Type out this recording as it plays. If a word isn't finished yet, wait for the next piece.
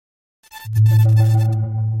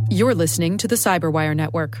You're listening to the Cyberwire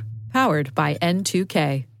Network, powered by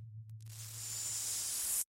N2K.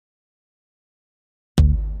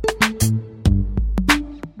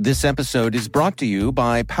 This episode is brought to you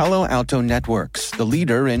by Palo Alto Networks, the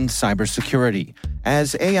leader in cybersecurity.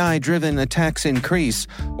 As AI-driven attacks increase,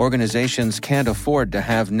 organizations can't afford to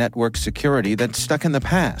have network security that's stuck in the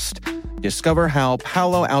past. Discover how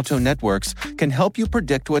Palo Alto Networks can help you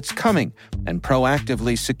predict what's coming and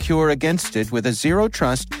proactively secure against it with a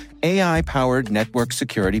zero-trust, AI-powered network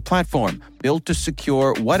security platform built to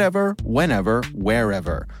secure whatever, whenever,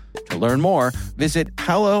 wherever. To learn more, visit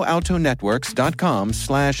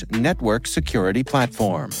paloaltonetworks.com/network security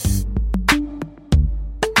platform.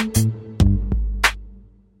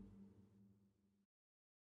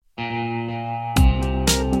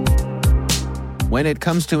 When it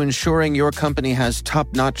comes to ensuring your company has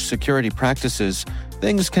top-notch security practices,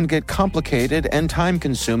 things can get complicated and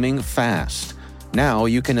time-consuming fast. Now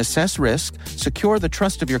you can assess risk, secure the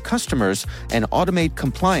trust of your customers, and automate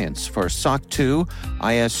compliance for SOC 2,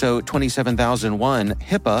 ISO 27001,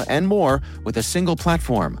 HIPAA, and more with a single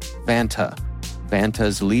platform, Vanta.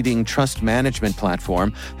 Vanta's leading trust management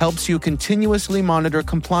platform helps you continuously monitor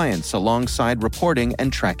compliance alongside reporting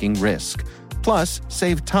and tracking risk. Plus,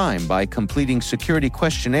 save time by completing security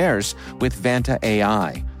questionnaires with Vanta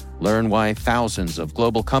AI. Learn why thousands of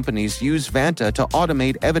global companies use Vanta to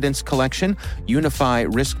automate evidence collection, unify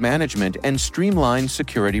risk management, and streamline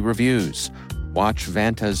security reviews. Watch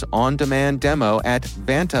Vanta's on-demand demo at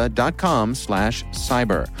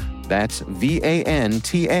vanta.com/cyber. That's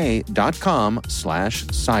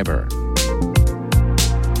VANTA.com/cyber.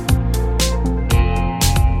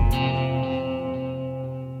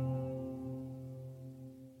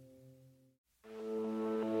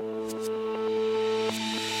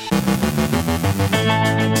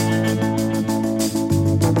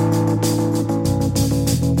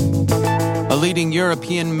 A leading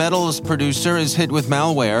European metals producer is hit with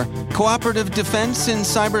malware. Cooperative defense in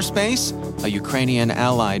cyberspace? A Ukrainian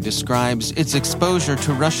ally describes its exposure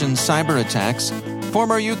to Russian cyber attacks.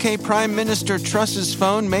 Former UK Prime Minister Truss's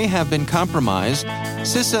phone may have been compromised.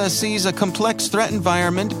 CISA sees a complex threat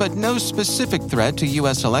environment, but no specific threat to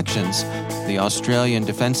U.S. elections. The Australian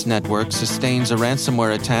Defence Network sustains a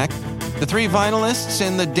ransomware attack. The three finalists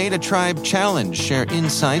in the Data Tribe Challenge share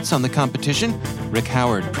insights on the competition. Rick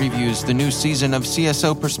Howard previews the new season of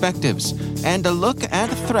CSO Perspectives and a look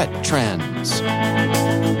at threat trends.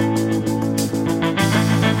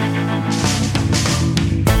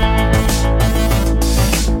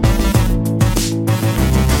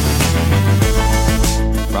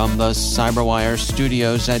 From the Cyberwire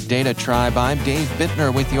studios at Data Tribe, I'm Dave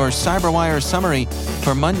Bittner with your Cyberwire summary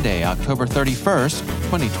for Monday, October 31st,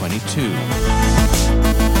 2022.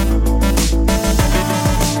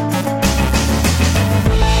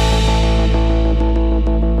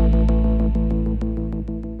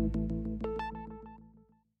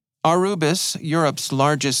 Arubis, Europe's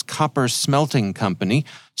largest copper smelting company,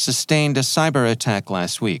 sustained a cyber attack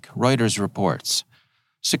last week, Reuters reports.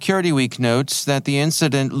 Security Week notes that the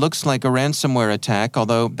incident looks like a ransomware attack,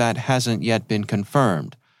 although that hasn't yet been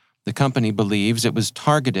confirmed. The company believes it was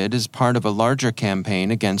targeted as part of a larger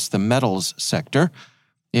campaign against the metals sector.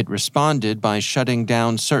 It responded by shutting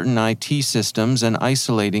down certain IT systems and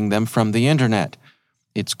isolating them from the Internet.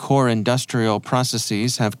 Its core industrial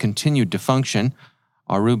processes have continued to function.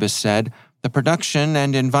 Arubis said, the production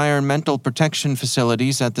and environmental protection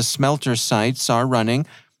facilities at the smelter sites are running,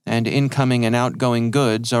 and incoming and outgoing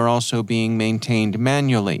goods are also being maintained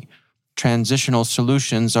manually. Transitional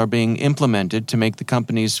solutions are being implemented to make the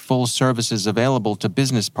company's full services available to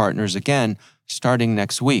business partners again, starting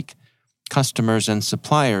next week. Customers and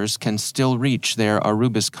suppliers can still reach their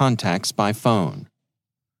Arubis contacts by phone.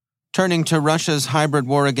 Turning to Russia's hybrid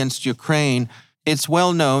war against Ukraine, it's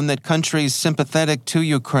well known that countries sympathetic to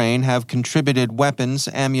Ukraine have contributed weapons,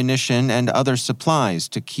 ammunition, and other supplies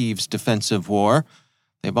to Kyiv's defensive war.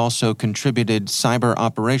 They've also contributed cyber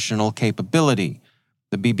operational capability.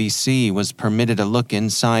 The BBC was permitted a look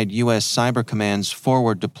inside U.S. Cyber Command's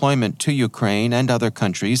forward deployment to Ukraine and other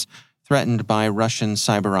countries threatened by Russian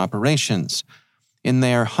cyber operations. In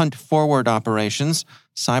their Hunt Forward operations,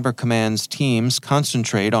 Cyber Command's teams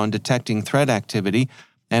concentrate on detecting threat activity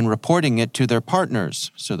and reporting it to their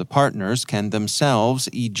partners, so the partners can themselves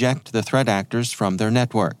eject the threat actors from their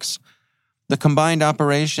networks. The combined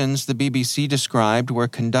operations the BBC described were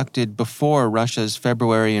conducted before Russia's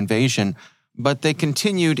February invasion, but they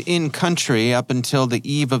continued in-country up until the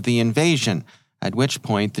eve of the invasion, at which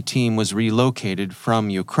point the team was relocated from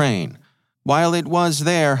Ukraine. While it was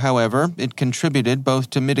there, however, it contributed both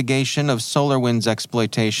to mitigation of SolarWinds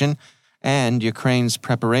exploitation and Ukraine's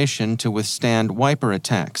preparation to withstand wiper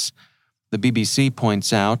attacks. The BBC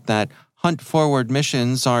points out that hunt-forward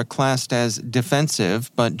missions are classed as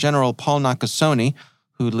defensive, but General Paul Nakasone,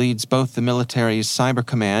 who leads both the military's Cyber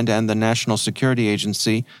Command and the National Security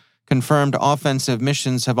Agency, confirmed offensive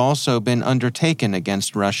missions have also been undertaken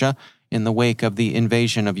against Russia in the wake of the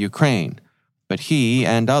invasion of Ukraine, but he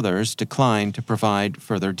and others declined to provide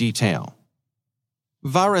further detail.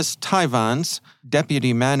 Varis Taivans,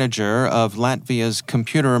 deputy manager of Latvia's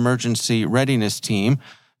Computer Emergency Readiness Team,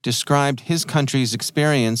 described his country's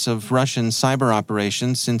experience of Russian cyber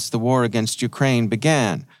operations since the war against Ukraine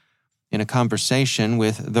began. In a conversation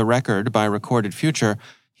with The Record by Recorded Future,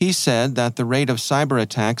 he said that the rate of cyber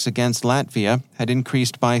attacks against Latvia had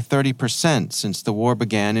increased by 30% since the war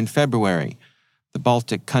began in February. The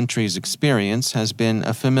Baltic countries' experience has been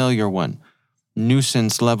a familiar one.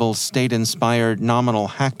 Nuisance-level state-inspired nominal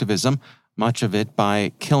hacktivism, much of it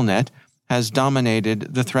by Killnet, has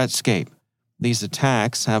dominated the threatscape. These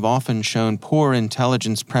attacks have often shown poor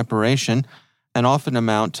intelligence preparation and often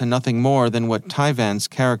amount to nothing more than what Taivans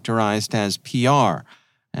characterized as PR,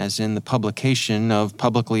 as in the publication of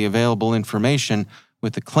publicly available information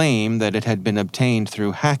with the claim that it had been obtained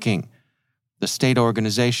through hacking. The state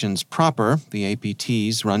organizations proper, the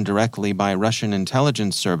APTs run directly by Russian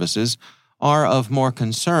intelligence services, are of more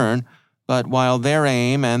concern, but while their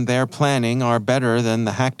aim and their planning are better than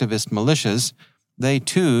the hacktivist militias, they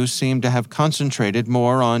too seem to have concentrated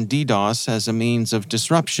more on DDoS as a means of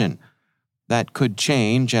disruption. That could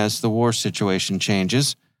change as the war situation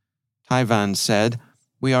changes. Taivans said,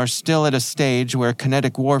 "We are still at a stage where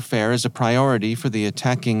kinetic warfare is a priority for the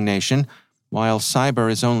attacking nation, while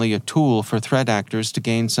cyber is only a tool for threat actors to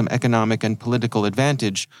gain some economic and political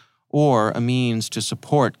advantage, or a means to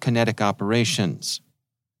support kinetic operations."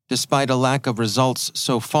 Despite a lack of results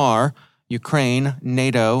so far, Ukraine,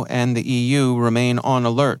 NATO, and the EU remain on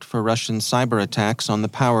alert for Russian cyber attacks on the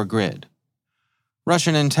power grid.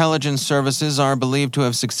 Russian intelligence services are believed to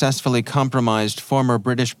have successfully compromised former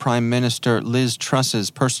British Prime Minister Liz Truss's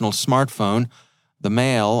personal smartphone, the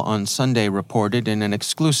Mail on Sunday reported in an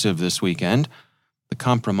exclusive this weekend. The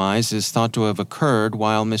compromise is thought to have occurred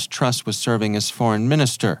while Ms. Truss was serving as foreign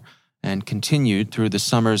minister and continued through the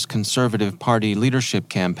summer's Conservative Party leadership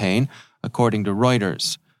campaign, according to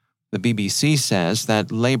Reuters. The BBC says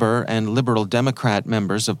that Labour and Liberal Democrat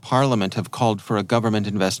members of Parliament have called for a government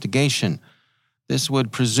investigation. This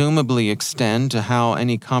would presumably extend to how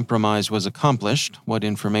any compromise was accomplished, what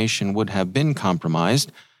information would have been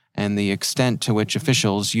compromised, and the extent to which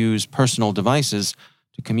officials use personal devices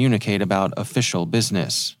to communicate about official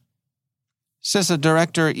business. CISA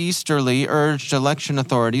Director Easterly urged election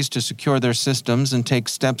authorities to secure their systems and take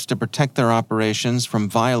steps to protect their operations from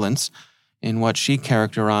violence in what she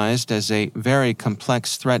characterized as a very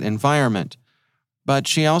complex threat environment. But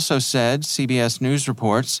she also said, CBS News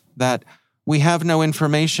reports, that we have no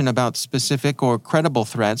information about specific or credible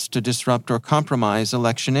threats to disrupt or compromise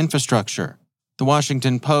election infrastructure. The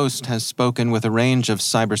Washington Post has spoken with a range of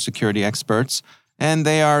cybersecurity experts, and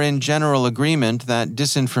they are in general agreement that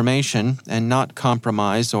disinformation, and not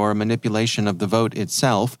compromise or manipulation of the vote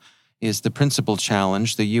itself, is the principal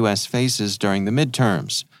challenge the U.S. faces during the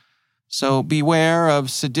midterms. So beware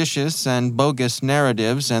of seditious and bogus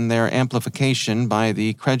narratives and their amplification by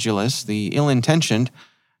the credulous, the ill-intentioned,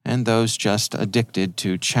 and those just addicted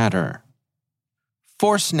to chatter.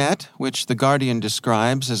 ForceNet, which The Guardian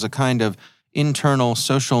describes as a kind of internal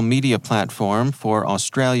social media platform for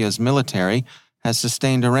Australia's military, has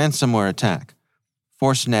sustained a ransomware attack.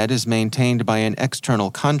 ForceNet is maintained by an external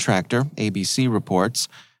contractor, ABC reports,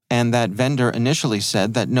 and that vendor initially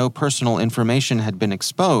said that no personal information had been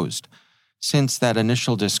exposed. Since that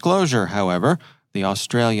initial disclosure, however, the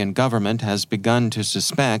Australian government has begun to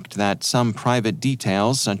suspect that some private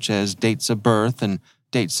details, such as dates of birth and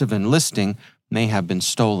dates of enlisting, may have been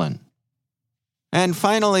stolen. And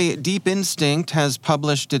finally, Deep Instinct has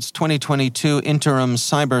published its 2022 interim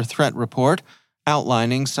cyber threat report,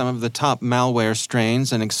 outlining some of the top malware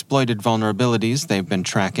strains and exploited vulnerabilities they've been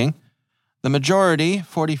tracking. The majority,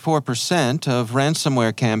 44%, of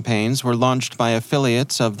ransomware campaigns were launched by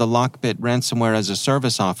affiliates of the Lockbit ransomware as a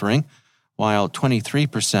service offering, while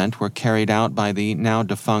 23% were carried out by the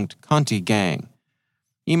now-defunct Conti gang.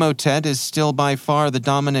 Emotet is still by far the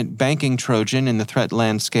dominant banking Trojan in the threat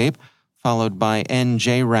landscape, followed by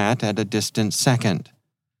NJRAT at a distant second.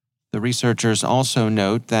 The researchers also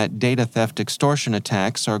note that data theft extortion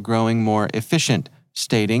attacks are growing more efficient,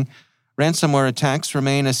 stating, ransomware attacks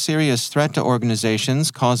remain a serious threat to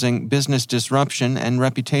organizations, causing business disruption and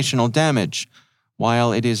reputational damage.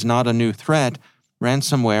 While it is not a new threat,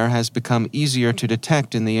 ransomware has become easier to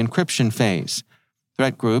detect in the encryption phase.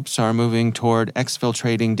 Threat groups are moving toward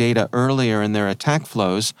exfiltrating data earlier in their attack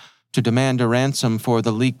flows to demand a ransom for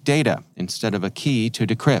the leaked data instead of a key to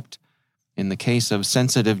decrypt. In the case of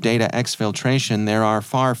sensitive data exfiltration, there are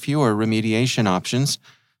far fewer remediation options.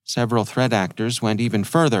 Several threat actors went even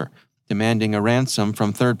further, demanding a ransom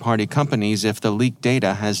from third-party companies if the leaked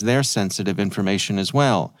data has their sensitive information as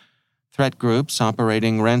well. Threat groups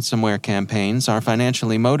operating ransomware campaigns are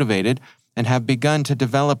financially motivated and have begun to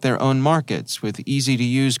develop their own markets with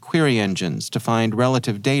easy-to-use query engines to find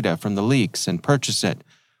relative data from the leaks and purchase it.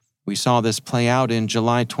 We saw this play out in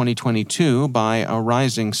July 2022 by a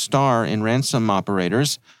rising star in ransom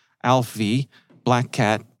operators, AlphaV, Black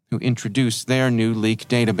Cat, who introduced their new leak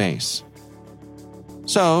database.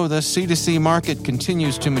 So, the C2C market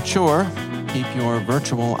continues to mature. Keep your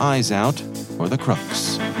virtual eyes out for the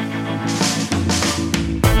crooks.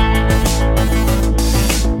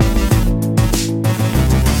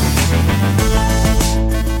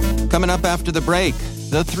 Coming up after the break,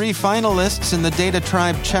 the 3 finalists in the Data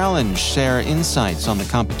Tribe Challenge share insights on the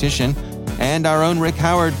competition, and our own Rick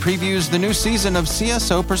Howard previews the new season of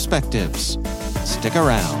CSO Perspectives. Stick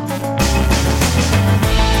around.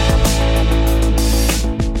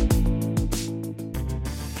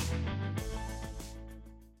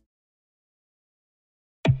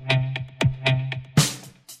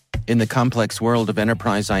 In the complex world of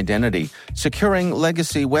enterprise identity, securing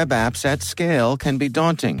legacy web apps at scale can be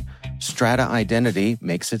daunting. Strata Identity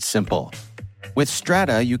makes it simple. With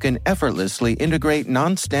Strata, you can effortlessly integrate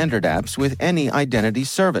non-standard apps with any identity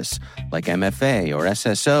service, like MFA or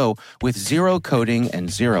SSO, with zero coding and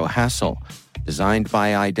zero hassle. Designed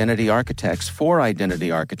by identity architects for identity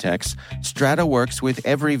architects, Strata works with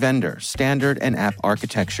every vendor, standard, and app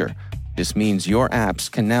architecture. This means your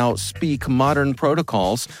apps can now speak modern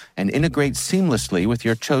protocols and integrate seamlessly with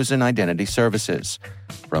your chosen identity services.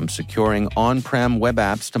 From securing on-prem web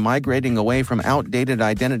apps to migrating away from outdated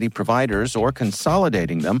identity providers or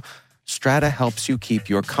consolidating them, Strata helps you keep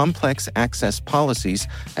your complex access policies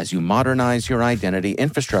as you modernize your identity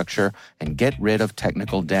infrastructure and get rid of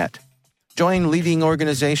technical debt. Join leading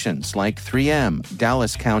organizations like 3M,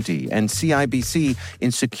 Dallas County, and CIBC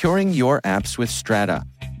in securing your apps with Strata.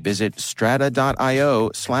 Visit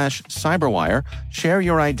strata.io/cyberwire, share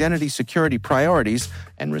your identity security priorities,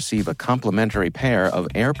 and receive a complimentary pair of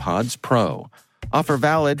AirPods Pro. Offer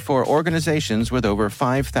valid for organizations with over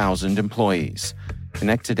 5,000 employees.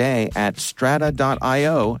 Connect today at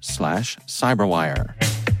strata.io/cyberwire.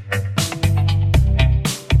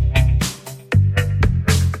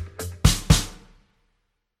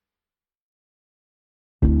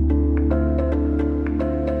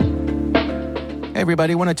 Hey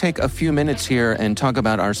everybody, I want to take a few minutes here and talk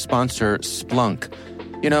about our sponsor, Splunk.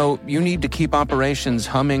 You know, you need to keep operations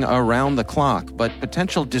humming around the clock, but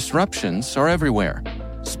potential disruptions are everywhere.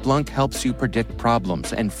 Splunk helps you predict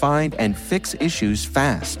problems and find and fix issues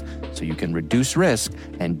fast, so you can reduce risk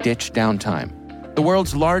and ditch downtime. The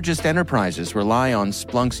world's largest enterprises rely on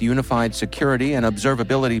Splunk's unified security and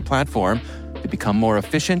observability platform to become more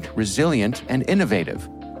efficient, resilient, and innovative.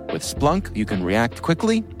 With Splunk, you can react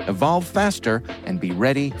quickly, evolve faster, and be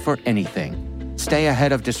ready for anything. Stay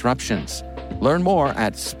ahead of disruptions. Learn more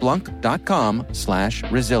at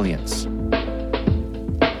splunk.com/resilience.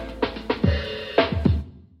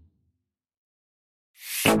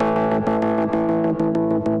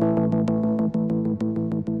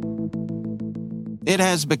 It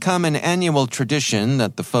has become an annual tradition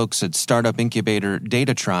that the folks at startup incubator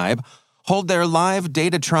Data Tribe hold their live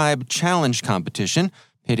Data Tribe Challenge competition,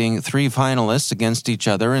 pitting 3 finalists against each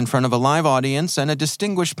other in front of a live audience and a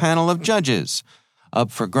distinguished panel of judges.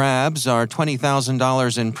 Up for grabs are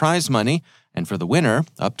 $20,000 in prize money, and for the winner,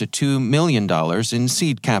 up to $2 million in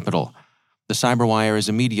seed capital. The CyberWire is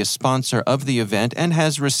a media sponsor of the event and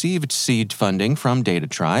has received seed funding from Data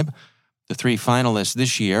Tribe. The 3 finalists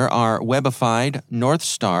this year are Webified,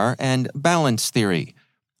 Northstar, and Balance Theory.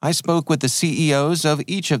 I spoke with the CEOs of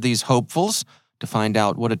each of these hopefuls to find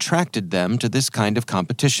out what attracted them to this kind of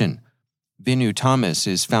competition. Vinu Thomas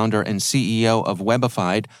is founder and CEO of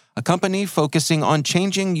Webified, a company focusing on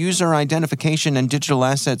changing user identification and digital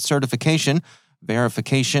asset certification,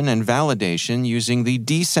 verification, and validation using the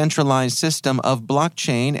decentralized system of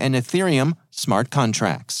blockchain and Ethereum smart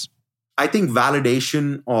contracts. I think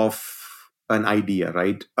validation of an idea,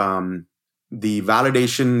 right? The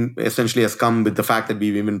validation essentially has come with the fact that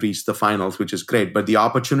we've even reached the finals, which is great. But the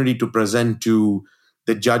opportunity to present to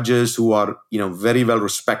the judges who are, very well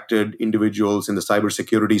respected individuals in the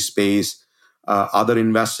cybersecurity space, other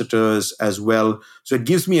investors as well. So it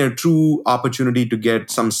gives me a true opportunity to get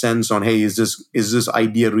some sense on, hey, is this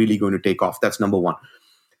idea really going to take off? That's number one.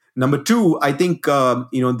 Number two, I think,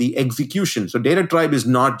 the execution. So Data Tribe is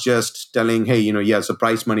not just telling, hey, yes, the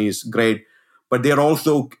prize money is great, but they're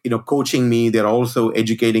also, coaching me. They're also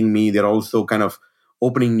educating me. They're also kind of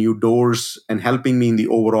opening new doors and helping me in the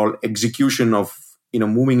overall execution of,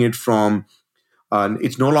 moving it from,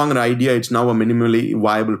 it's no longer an idea. It's now a minimally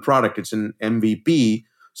viable product. It's an MVP.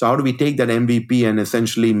 So how do we take that MVP and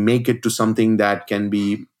essentially make it to something that can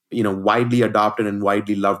be, widely adopted and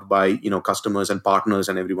widely loved by, customers and partners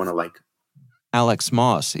and everyone alike? Alex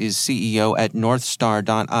Moss is CEO at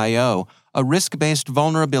Northstar.io, a risk-based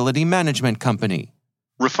vulnerability management company.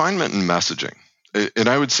 Refinement in messaging. And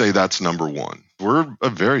I would say that's number one. We're a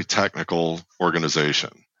very technical organization,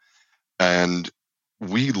 and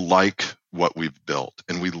we like what we've built,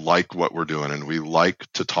 and we like what we're doing, and we like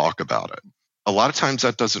to talk about it. A lot of times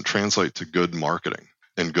that doesn't translate to good marketing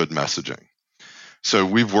and good messaging. So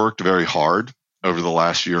we've worked very hard over the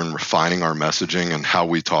last year in refining our messaging and how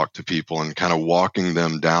we talk to people and kind of walking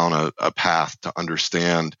them down a path to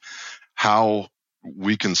understand how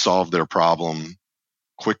we can solve their problem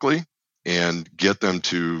quickly and get them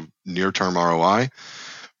to near-term ROI,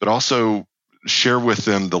 but also share with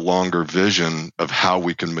them the longer vision of how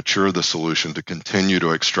we can mature the solution to continue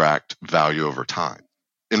to extract value over time.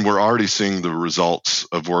 And we're already seeing the results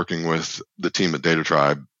of working with the team at Data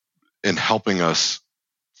Tribe in helping us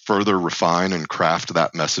further refine and craft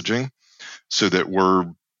that messaging so that we're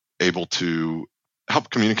able to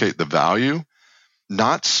help communicate the value,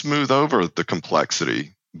 not smooth over the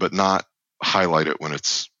complexity, but not highlight it when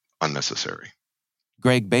it's unnecessary.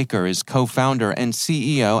 Greg Baker is co-founder and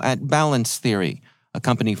CEO at Balance Theory, a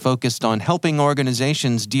company focused on helping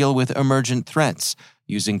organizations deal with emergent threats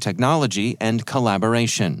using technology and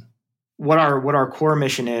collaboration. What our core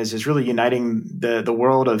mission is really uniting the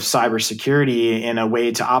world of cybersecurity in a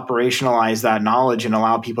way to operationalize that knowledge and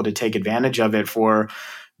allow people to take advantage of it for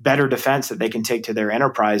better defense that they can take to their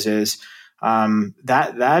enterprises.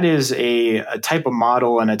 That is a type of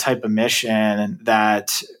model and a type of mission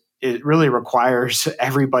that it really requires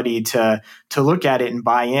everybody to look at it and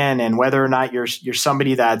buy in. And whether or not you're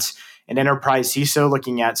somebody that's an enterprise CISO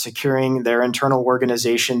looking at securing their internal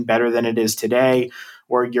organization better than it is today,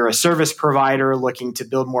 or you're a service provider looking to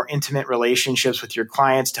build more intimate relationships with your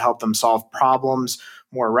clients to help them solve problems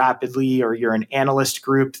more rapidly, or you're an analyst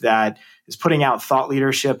group that is putting out thought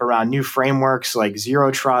leadership around new frameworks like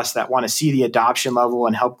Zero Trust that want to see the adoption level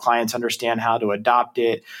and help clients understand how to adopt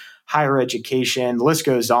it, higher education, the list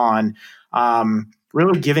goes on.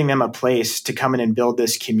 Really giving them a place to come in and build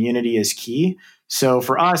this community is key. So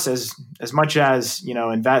for us, as much as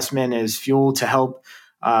investment is fuel to help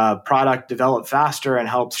product develop faster and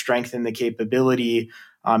help strengthen the capability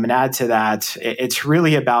and add to that, it's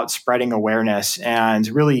really about spreading awareness and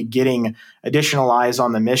really getting additional eyes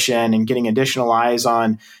on the mission and getting additional eyes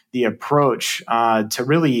on the approach to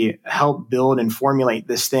really help build and formulate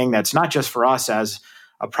this thing that's not just for us as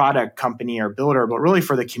a product company or builder, but really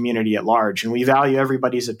for the community at large. And we value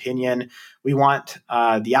everybody's opinion. We want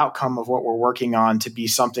the outcome of what we're working on to be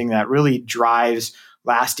something that really drives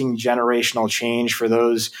lasting generational change for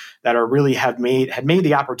those that are really had made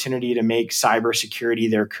the opportunity to make cybersecurity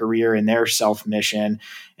their career and their self-mission,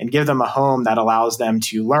 and give them a home that allows them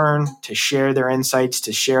to learn, to share their insights,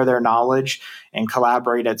 to share their knowledge, and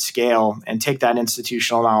collaborate at scale, and take that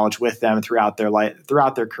institutional knowledge with them throughout their life,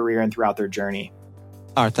 throughout their career, and throughout their journey.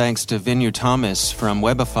 Our thanks to Vinu Thomas from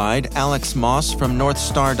Webified, Alex Moss from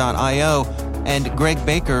Northstar.io, and Greg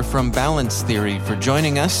Baker from Balance Theory for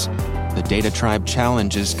joining us. The Data Tribe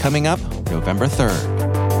Challenge is coming up November 3rd.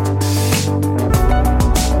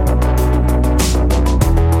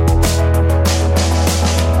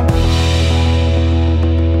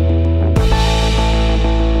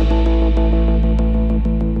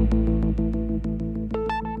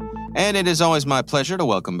 And it is always my pleasure to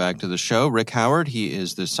welcome back to the show Rick Howard. He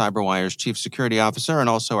is the CyberWire's Chief Security Officer and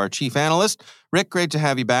also our Chief Analyst. Rick, great to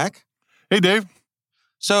have you back. Hey, Dave.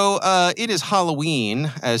 So it is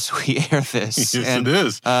Halloween as we air this. Yes, it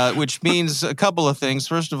is. Which means a couple of things.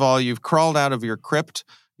 First of all, you've crawled out of your crypt.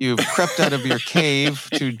 You've crept out of your cave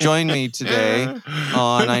to join me today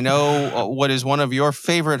on, I know, what is one of your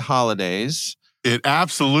favorite holidays. It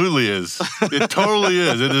absolutely is. It totally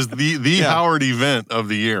is. It is the Howard event of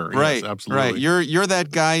the year. Right, yes, absolutely. Right. You're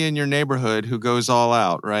that guy in your neighborhood who goes all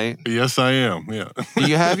out, right? Yes, I am. Yeah. Do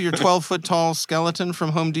you have your 12-foot tall skeleton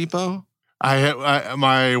from Home Depot?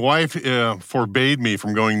 My wife forbade me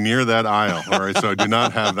from going near that aisle. All right, so I do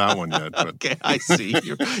not have that one yet. But. Okay, I see.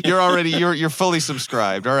 You're fully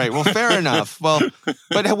subscribed. All right, well, fair enough. Well,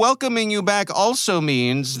 but welcoming you back also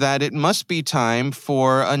means that it must be time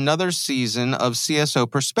for another season of CSO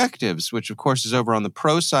Perspectives, which of course is over on the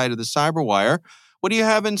pro side of the Cyberwire. What do you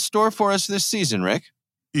have in store for us this season, Rick?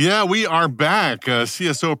 Yeah, we are back.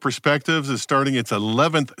 CSO Perspectives is starting its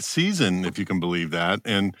 11th season, if you can believe that,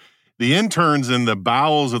 and the interns in the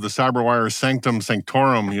bowels of the Cyberwire Sanctum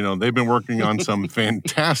Sanctorum, they've been working on some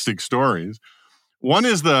fantastic stories. One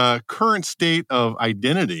is the current state of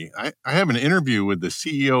identity. I have an interview with the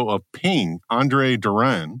CEO of Ping, Andre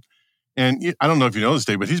Duran. And I don't know if you know this,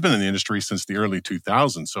 Dave, but he's been in the industry since the early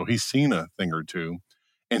 2000s, so he's seen a thing or two.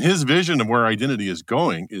 And his vision of where identity is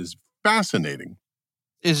going is fascinating.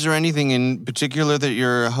 Is there anything in particular that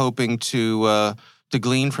you're hoping to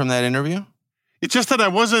glean from that interview? It's just that I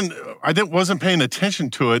wasn't paying attention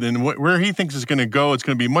to it, and where he thinks it's going to go, it's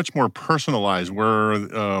going to be much more personalized,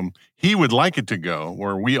 where he would like it to go,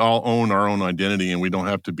 where we all own our own identity and we don't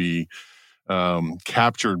have to be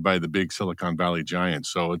captured by the big Silicon Valley giants.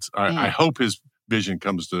 So I hope his vision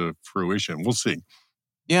comes to fruition. We'll see.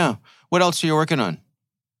 Yeah. What else are you working on?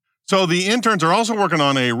 So the interns are also working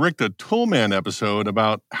on a Rick the Toolman episode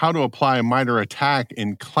about how to apply MITRE ATT&CK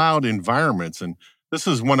in cloud environments. And this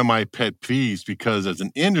is one of my pet peeves because as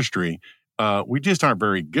an industry, we just aren't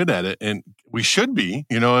very good at it. And we should be.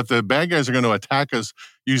 If the bad guys are going to attack us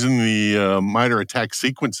using the MITRE ATT&CK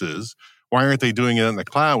sequences, why aren't they doing it in the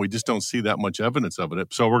cloud? We just don't see that much evidence of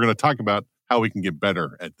it. So we're going to talk about how we can get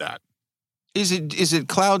better at that. Is it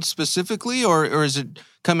cloud specifically, or is it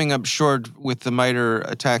coming up short with the MITRE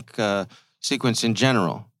ATT&CK sequence in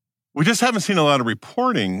general? We just haven't seen a lot of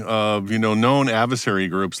reporting of known adversary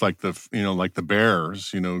groups like the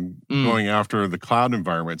bears going after the cloud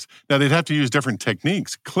environments. Now they'd have to use different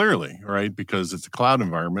techniques, clearly, right? Because it's a cloud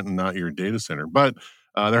environment and not your data center. But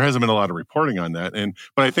there hasn't been a lot of reporting on that,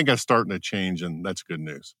 but I think that's starting to change, and that's good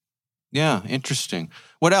news. Yeah, interesting.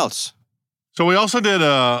 What else? So we also did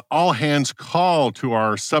a all-hands call to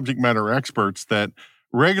our subject matter experts that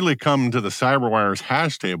regularly come to the Cyberwire's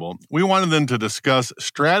hash table. We wanted them to discuss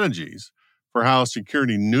strategies for how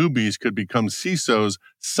security newbies could become CISOs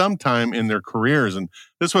sometime in their careers. And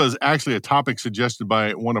this was actually a topic suggested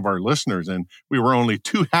by one of our listeners, and we were only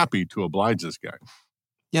too happy to oblige this guy.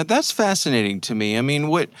 Yeah, that's fascinating to me. I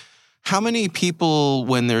mean, how many people,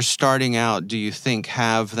 when they're starting out, do you think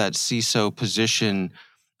have that CISO position?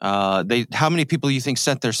 How many people do you think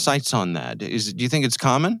set their sights on that? Do you think it's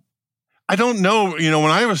common? I don't know. When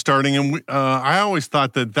I was starting, and I always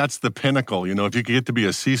thought that that's the pinnacle. If you could get to be a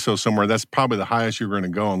CISO somewhere, that's probably the highest you're going to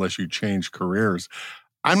go unless you change careers.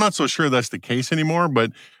 I'm not so sure that's the case anymore,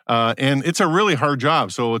 but and it's a really hard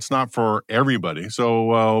job, so it's not for everybody.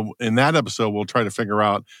 So in that episode, we'll try to figure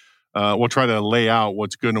out, we'll try to lay out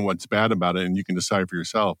what's good and what's bad about it, and you can decide for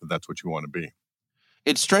yourself if that's what you want to be.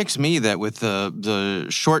 It strikes me that with the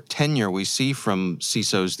short tenure we see from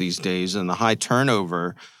CISOs these days and the high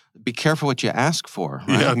turnover, be careful what you ask for.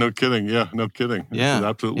 Right? Yeah, no kidding. Yeah, no kidding. Yeah, it's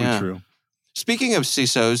absolutely true. Speaking of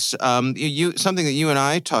CISOs, something that you and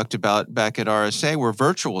I talked about back at RSA were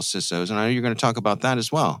virtual CISOs, and I know you're going to talk about that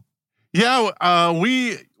as well. Yeah,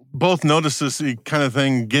 we both noticed this kind of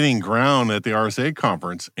thing getting ground at the RSA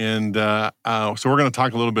conference, and so we're going to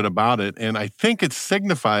talk a little bit about it. And I think it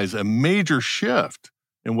signifies a major shift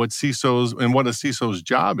in what a CISO's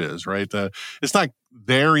job is. Right? It's not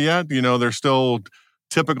there yet. They're still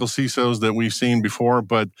typical CISOs that we've seen before,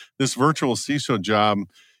 but this virtual CISO job,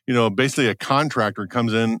 basically a contractor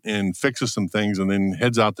comes in and fixes some things and then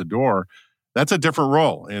heads out the door. That's a different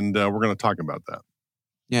role, and we're going to talk about that.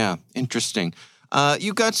 Yeah, interesting.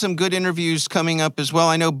 You've got some good interviews coming up as well.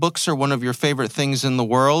 I know books are one of your favorite things in the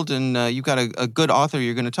world, and you've got a good author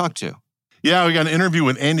you're going to talk to. Yeah, we got an interview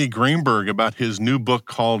with Andy Greenberg about his new book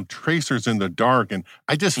called Tracers in the Dark, and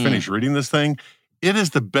I just finished reading this thing. It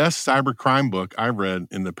is the best cybercrime book I've read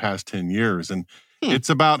in the past 10 years, and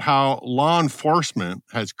it's about how law enforcement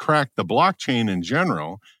has cracked the blockchain in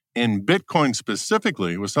general and Bitcoin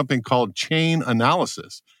specifically with something called chain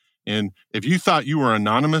analysis. And if you thought you were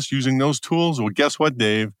anonymous using those tools, well, guess what,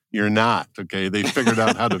 Dave? You're not, okay? They figured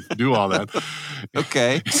out how to do all that.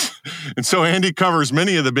 Okay. And so Andy covers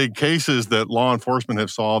many of the big cases that law enforcement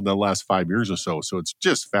have solved in the last 5 years or so. So it's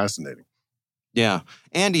just fascinating. Yeah.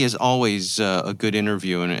 Andy is always a good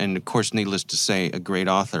interview and, of course, needless to say, a great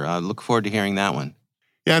author. I look forward to hearing that one.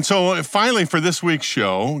 Yeah, and so finally for this week's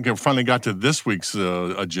show, we finally got to this week's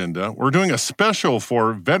agenda. We're doing a special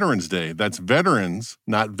for Veterans Day. That's veterans,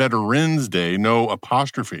 not Veterans Day, no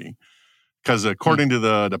apostrophe. Because according to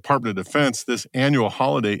the Department of Defense, this annual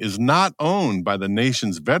holiday is not owned by the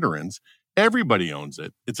nation's veterans. Everybody owns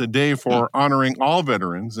it. It's a day for honoring all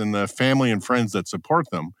veterans and the family and friends that support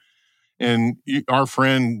them. And our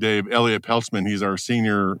friend, Dave, Elliot Peltzman, he's our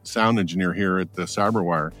senior sound engineer here at the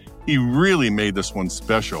CyberWire. He really made this one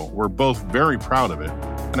special. We're both very proud of it,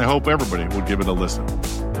 and I hope everybody will give it a listen.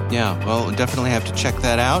 Yeah, well, we'll definitely have to check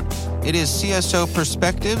that out. It is CSO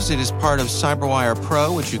Perspectives. It is part of CyberWire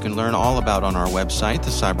Pro, which you can learn all about on our website,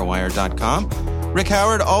 thecyberwire.com. Rick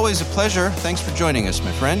Howard, always a pleasure. Thanks for joining us,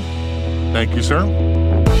 my friend. Thank you, sir.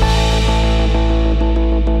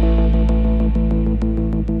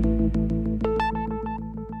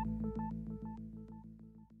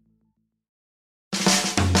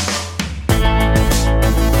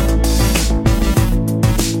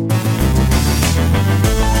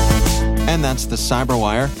 And that's the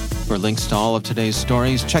CyberWire. For links to all of today's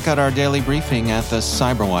stories, check out our daily briefing at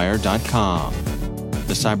thecyberwire.com.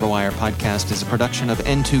 The CyberWire podcast is a production of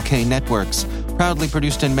N2K Networks, proudly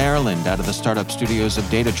produced in Maryland out of the startup studios of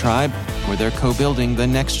Data Tribe, where they're co-building the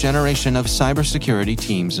next generation of cybersecurity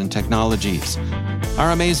teams and technologies.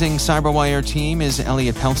 Our amazing CyberWire team is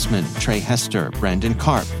Elliot Peltzman, Trey Hester, Brandon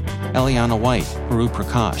Karp, Eliana White, Haru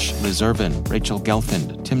Prakash, Liz Irvin, Rachel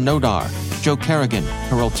Gelfand, Tim Nodar, Joe Kerrigan,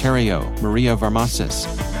 Carol Terrio, Maria Varmasis,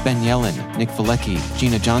 Ben Yellen, Nick Valecki,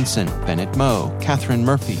 Gina Johnson, Bennett Moe, Catherine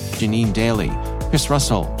Murphy, Janine Daly, Chris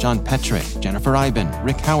Russell, John Petrick, Jennifer Iben,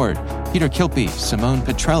 Rick Howard, Peter Kilpie, Simone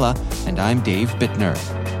Petrella, and I'm Dave Bittner.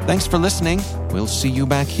 Thanks for listening. We'll see you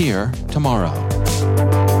back here tomorrow.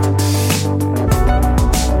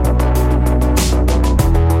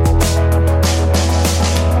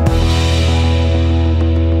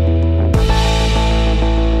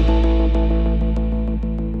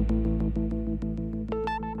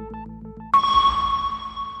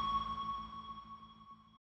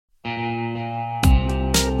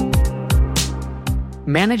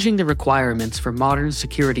 Managing the requirements for modern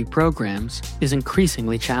security programs is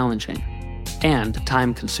increasingly challenging and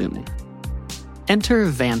time-consuming. Enter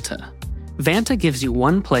Vanta. Vanta gives you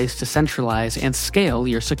one place to centralize and scale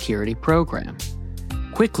your security program.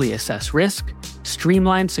 Quickly assess risk,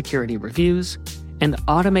 streamline security reviews, and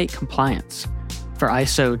automate compliance for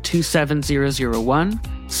ISO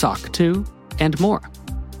 27001, SOC 2, and more.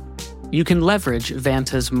 You can leverage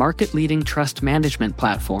Vanta's market-leading trust management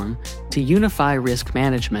platform to unify risk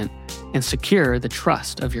management and secure the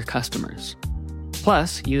trust of your customers.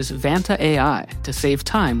 Plus, use Vanta AI to save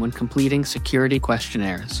time when completing security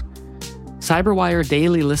questionnaires. CyberWire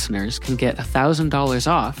Daily listeners can get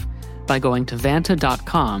 $1,000 off by going to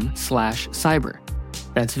vanta.com/cyber.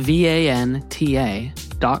 That's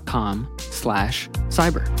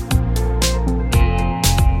VANTA.com/cyber.